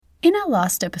In our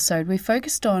last episode, we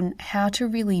focused on how to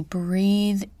really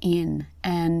breathe in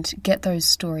and get those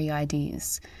story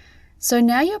ideas. So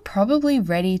now you're probably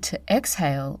ready to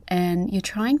exhale and you're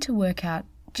trying to work out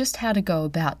just how to go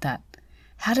about that,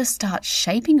 how to start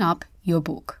shaping up your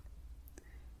book.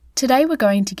 Today we're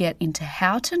going to get into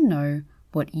how to know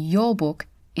what your book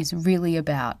is really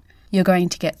about. You're going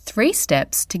to get 3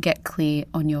 steps to get clear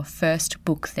on your first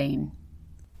book theme.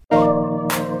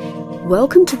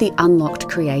 Welcome to the Unlocked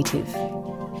Creative.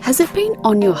 Has it been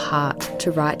on your heart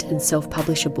to write and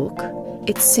self-publish a book?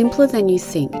 It's simpler than you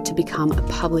think to become a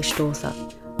published author.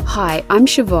 Hi, I'm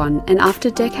Siobhan, and after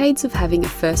decades of having a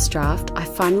first draft, I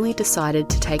finally decided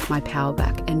to take my power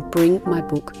back and bring my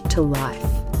book to life.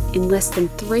 In less than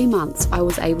 3 months, I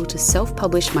was able to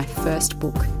self-publish my first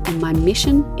book, and my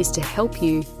mission is to help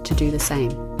you to do the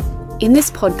same. In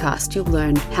this podcast, you'll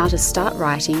learn how to start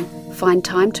writing, find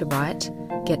time to write,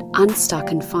 get unstuck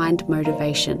and find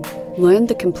motivation, learn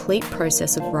the complete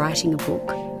process of writing a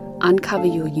book, uncover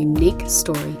your unique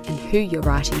story and who you're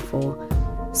writing for,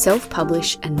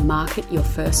 self-publish and market your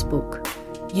first book.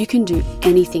 You can do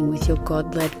anything with your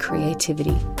God-led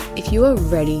creativity. If you are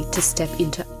ready to step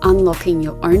into unlocking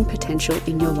your own potential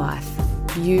in your life,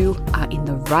 you are in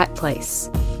the right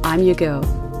place. I'm your girl.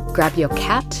 Grab your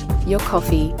cat, your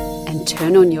coffee, and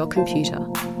turn on your computer.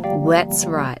 Let's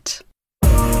write.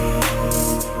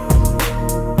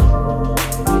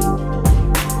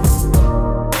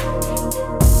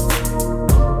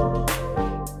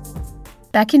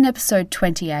 Back in episode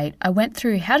 28, I went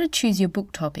through how to choose your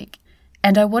book topic,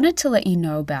 and I wanted to let you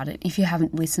know about it if you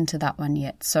haven't listened to that one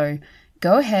yet. So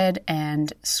go ahead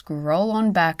and scroll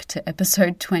on back to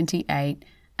episode 28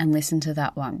 and listen to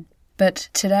that one. But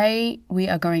today we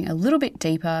are going a little bit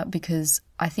deeper because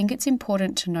I think it's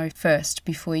important to know first,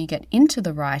 before you get into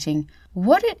the writing,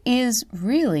 what it is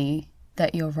really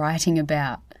that you're writing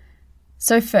about.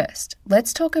 So first,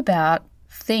 let's talk about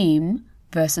theme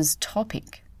versus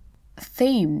topic.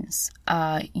 Themes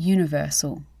are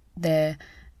universal. They're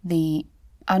the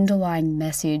underlying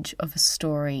message of a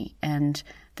story, and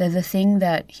they're the thing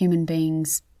that human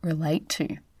beings relate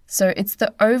to. So it's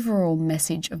the overall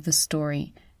message of the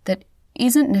story that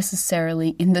isn't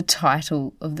necessarily in the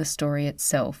title of the story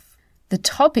itself. The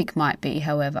topic might be,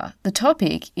 however. The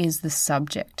topic is the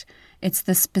subject. It's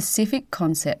the specific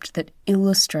concept that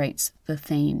illustrates the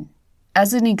theme.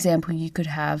 As an example, you could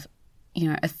have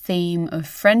a theme of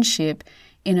friendship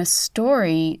in a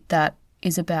story that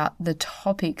is about the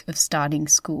topic of starting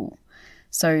school.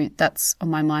 So that's on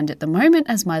my mind at the moment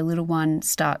as my little one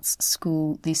starts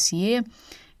school this year.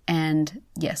 And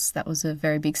yes, that was a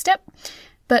very big step.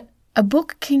 But a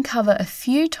book can cover a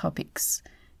few topics.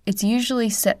 It's usually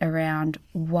set around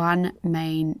one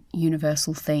main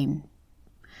universal theme.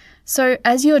 So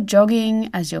as you're jogging,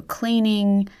 as you're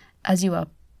cleaning, as you are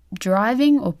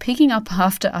driving or picking up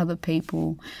after other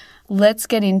people, let's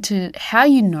get into how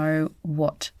you know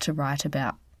what to write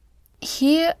about.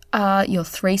 Here are your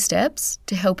 3 steps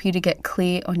to help you to get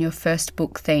clear on your first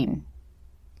book theme.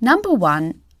 Number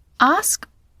 1, ask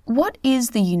what is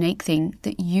the unique thing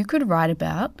that you could write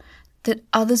about that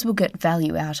others will get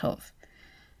value out of.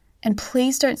 And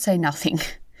please don't say nothing.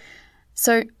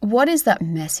 So what is that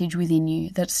message within you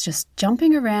that's just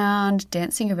jumping around,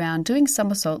 dancing around, doing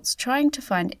somersaults, trying to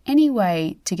find any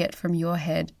way to get from your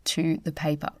head to the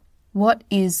paper? What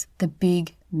is the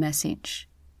big message?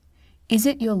 Is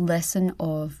it your lesson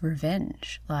of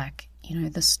revenge, like,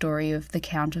 the story of the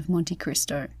Count of Monte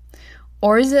Cristo?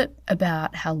 Or is it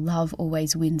about how love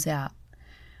always wins out?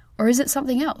 Or is it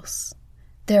something else?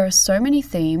 There are so many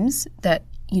themes that,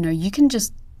 you can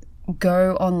just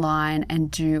go online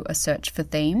and do a search for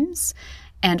themes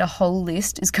and a whole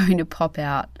list is going to pop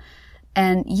out.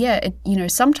 And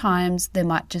sometimes there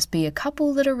might just be a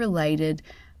couple that are related,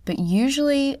 but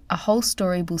usually a whole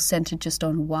story will center just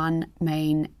on one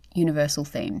main universal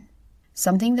theme,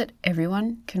 something that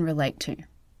everyone can relate to.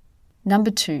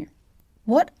 Number 2,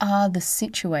 what are the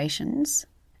situations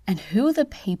and who are the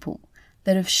people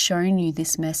that have shown you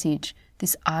this message,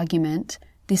 this argument,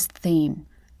 this theme,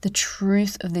 the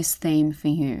truth of this theme for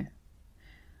you?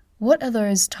 What are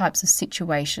those types of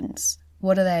situations?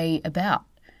 What are they about?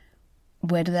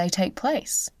 Where do they take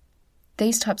place?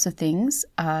 These types of things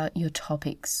are your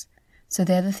topics. So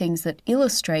they're the things that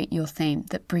illustrate your theme,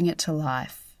 that bring it to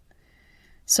life.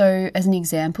 So as an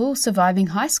example, surviving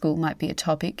high school might be a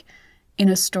topic in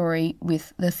a story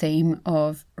with the theme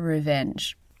of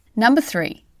revenge. Number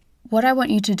 3, what I want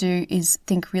you to do is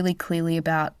think really clearly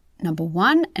about number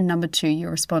 1 and number 2,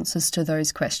 your responses to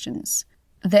those questions.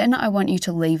 Then I want you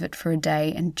to leave it for a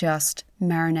day and just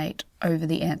marinate over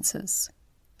the answers.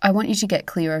 I want you to get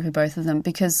clear over both of them,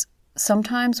 because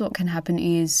sometimes what can happen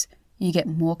is you get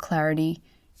more clarity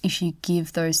if you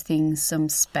give those things some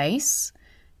space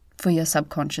for your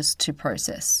subconscious to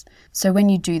process. So when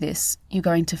you do this, you're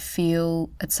going to feel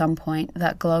at some point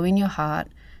that glow in your heart,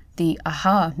 the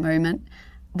aha moment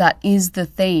that is the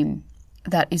theme,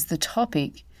 that is the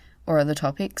topic or the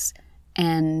topics,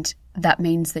 and that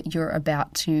means that you're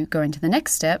about to go into the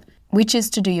next step, which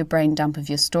is to do your brain dump of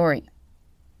your story.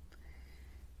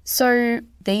 So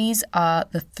these are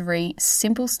the 3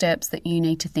 simple steps that you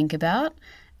need to think about,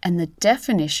 and the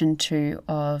definition too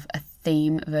of a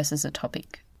theme versus a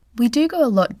topic. We do go a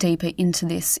lot deeper into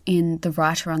this in the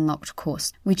Writer Unlocked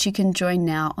course, which you can join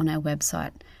now on our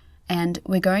website. And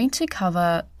we're going to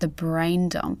cover the brain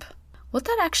dump. What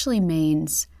that actually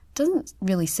means doesn't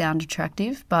really sound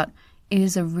attractive, but it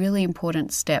is a really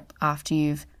important step after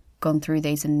you've gone through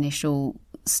these initial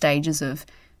stages of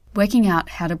working out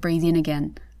how to breathe in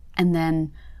again, and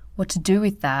then what to do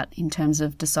with that in terms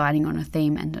of deciding on a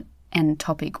theme and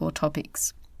topic or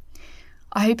topics.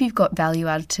 I hope you've got value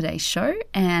out of today's show,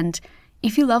 and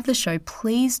if you love the show,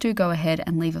 please do go ahead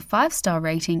and leave a 5-star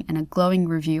rating and a glowing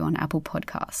review on Apple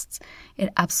Podcasts.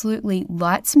 It absolutely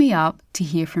lights me up to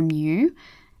hear from you,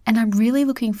 and I'm really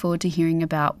looking forward to hearing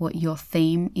about what your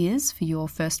theme is for your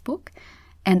first book,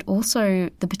 and also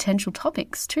the potential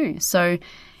topics too. So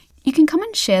you can come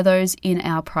and share those in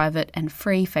our private and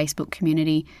free Facebook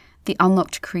community, the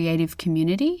Unlocked Creative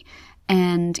Community.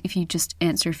 And if you just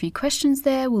answer a few questions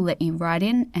there, we'll let you write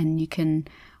in and you can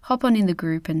hop on in the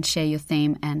group and share your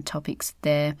theme and topics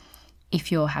there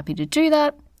if you're happy to do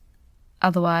that.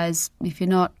 Otherwise, if you're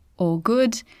not, all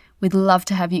good. We'd love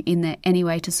to have you in there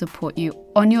anyway to support you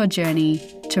on your journey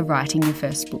to writing your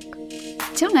first book.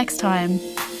 Till next time,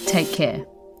 take care.